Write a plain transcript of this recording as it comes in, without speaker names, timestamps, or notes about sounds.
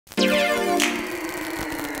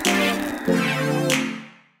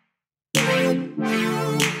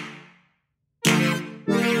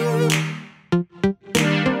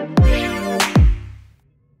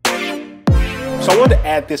So I wanted to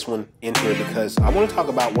add this one in here because I want to talk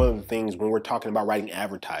about one of the things when we're talking about writing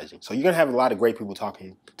advertising. So you're going to have a lot of great people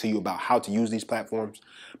talking to you about how to use these platforms.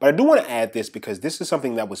 But I do want to add this because this is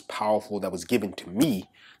something that was powerful, that was given to me,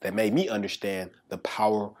 that made me understand the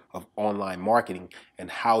power of online marketing and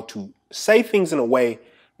how to say things in a way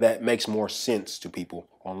that makes more sense to people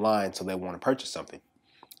online so they want to purchase something.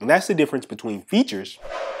 And that's the difference between features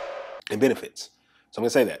and benefits. So I'm going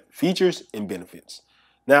to say that, features and benefits.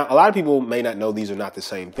 Now, a lot of people may not know these are not the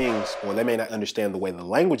same things, or they may not understand the way the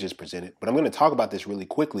language is presented, but I'm going to talk about this really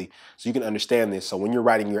quickly so you can understand this. So when you're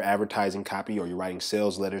writing your advertising copy, or you're writing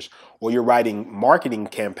sales letters, or you're writing marketing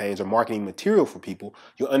campaigns or marketing material for people,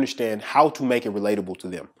 you'll understand how to make it relatable to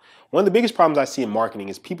them. One of the biggest problems I see in marketing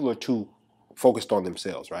is people are too focused on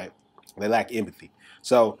themselves, right? They lack empathy.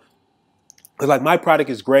 So it's like, my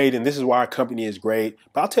product is great and this is why our company is great.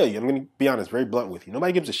 But I'll tell you, I'm going to be honest, very blunt with you.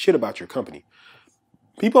 Nobody gives a shit about your company.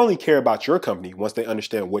 People only care about your company once they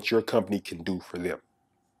understand what your company can do for them.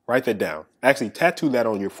 Write that down. Actually, tattoo that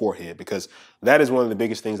on your forehead, because that is one of the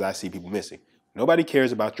biggest things I see people missing. Nobody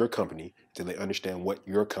cares about your company until they understand what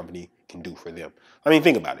your company can do for them. I mean,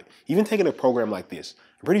 think about it. Even taking a program like this,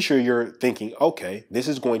 I'm pretty sure you're thinking, okay, this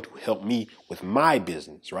is going to help me with my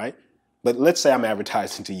business, right? But let's say I'm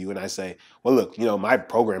advertising to you and I say, well, look, my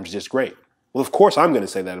program's just great. Well, of course, I'm going to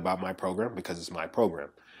say that about my program because it's my program.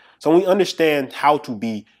 So when we understand how to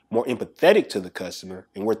be more empathetic to the customer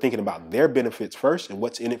and we're thinking about their benefits first and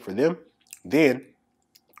what's in it for them, then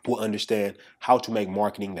we'll understand how to make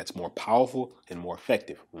marketing that's more powerful and more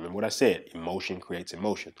effective. Remember what I said, emotion creates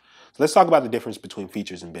emotion. So let's talk about the difference between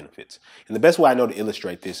features and benefits. And the best way I know to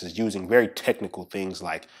illustrate this is using very technical things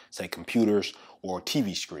like, say, computers or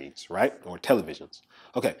TV screens, right? Or televisions.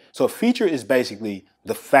 Okay, so a feature is basically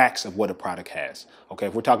the facts of what a product has. Okay,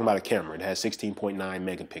 if we're talking about a camera, it has 16.9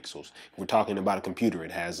 megapixels. If we're talking about a computer,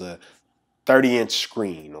 it has a 30-inch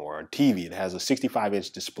screen, or a TV, it has a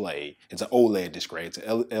 65-inch display. It's an OLED display. It's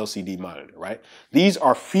an LCD monitor, right? These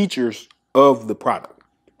are features of the product,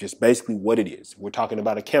 just basically what it is. We're talking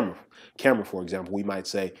about a camera, for example, we might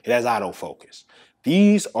say it has autofocus.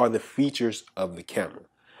 These are the features of the camera.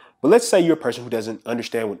 But let's say you're a person who doesn't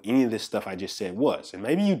understand what any of this stuff I just said was, and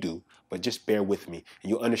maybe you do, but just bear with me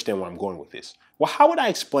and you'll understand where I'm going with this. Well, how would I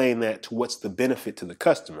explain that to what's the benefit to the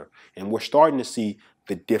customer? And we're starting to see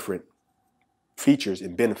the different features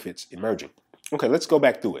and benefits emerging. Okay, let's go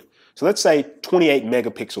back through it. So let's say 28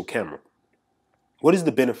 megapixel camera. What is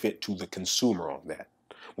the benefit to the consumer on that?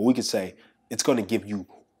 Well, we could say it's going to give you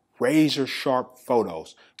razor sharp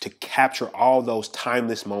photos to capture all those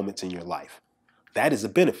timeless moments in your life. That is a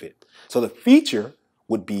benefit. So the feature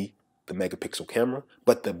would be the megapixel camera,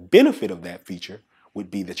 but the benefit of that feature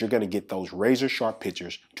would be that you're going to get those razor sharp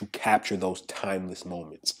pictures to capture those timeless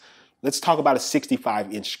moments. Let's talk about a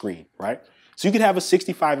 65-inch screen, right? So you could have a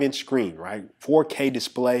 65-inch screen, right? 4K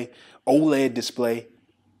display, OLED display.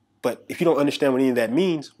 But if you don't understand what any of that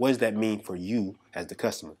means, what does that mean for you as the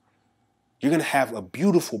customer? You're going to have a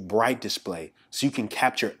beautiful, bright display so you can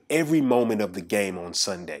capture every moment of the game on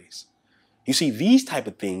Sundays. You see, these type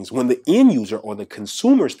of things, when the end user or the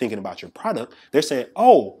consumer is thinking about your product, they're saying,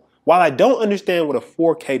 oh, while I don't understand what a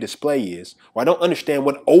 4K display is, or I don't understand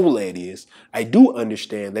what OLED is, I do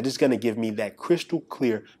understand that it's going to give me that crystal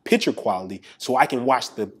clear picture quality so I can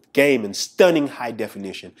watch the game in stunning high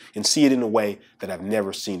definition and see it in a way that I've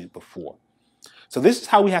never seen it before. So this is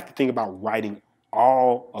how we have to think about writing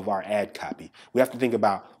all of our ad copy. We have to think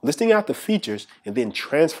about listing out the features and then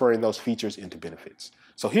transferring those features into benefits.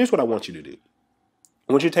 So here's what I want you to do.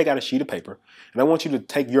 I want you to take out a sheet of paper and I want you to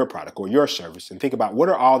take your product or your service and think about what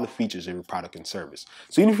are all the features of your product and service.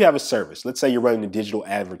 So even if you have a service, let's say you're running a digital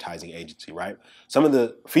advertising agency, right? Some of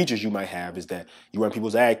the features you might have is that you run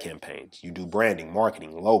people's ad campaigns, you do branding,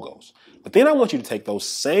 marketing, logos. But then I want you to take those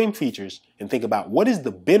same features and think about what is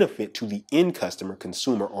the benefit to the end customer,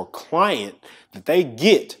 consumer, or client that they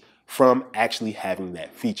get from actually having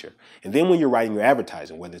that feature. And then when you're writing your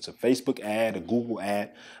advertising, whether it's a Facebook ad, a Google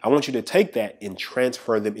ad, I want you to take that and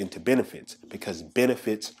transfer them into benefits, because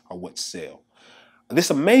benefits are what sell. This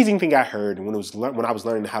amazing thing I heard when I was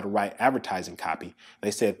learning how to write advertising copy,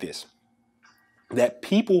 they said this, that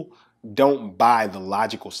people don't buy the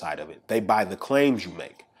logical side of it. They buy the claims you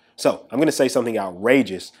make. So I'm going to say something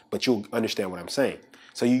outrageous, but you'll understand what I'm saying.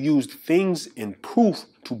 So you used things in proof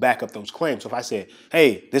to back up those claims. So if I said,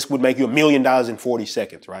 hey, this would make you $1 million in 40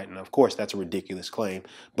 seconds, right? And of course, that's a ridiculous claim.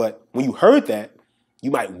 But when you heard that,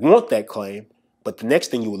 you might want that claim, but the next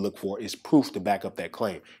thing you would look for is proof to back up that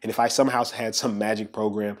claim. And if I somehow had some magic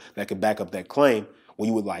program that could back up that claim, well,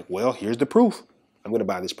 you would like, well, here's the proof. I'm going to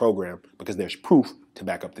buy this program because there's proof to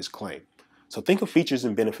back up this claim. So think of features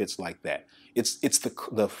and benefits like that. It's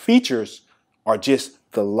the features are just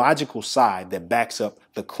the logical side that backs up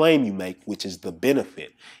the claim you make, which is the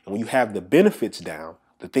benefit. And when you have the benefits down,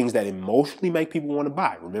 the things that emotionally make people want to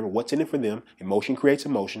buy. Remember, what's in it for them? Emotion creates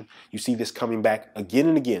emotion. You see this coming back again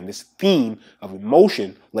and again, this theme of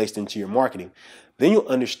emotion laced into your marketing. Then you'll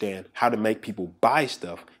understand how to make people buy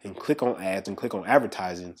stuff and click on ads and click on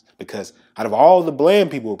advertisements, because out of all the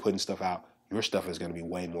bland people who are putting stuff out, your stuff is going to be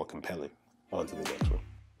way more compelling. On to the next one.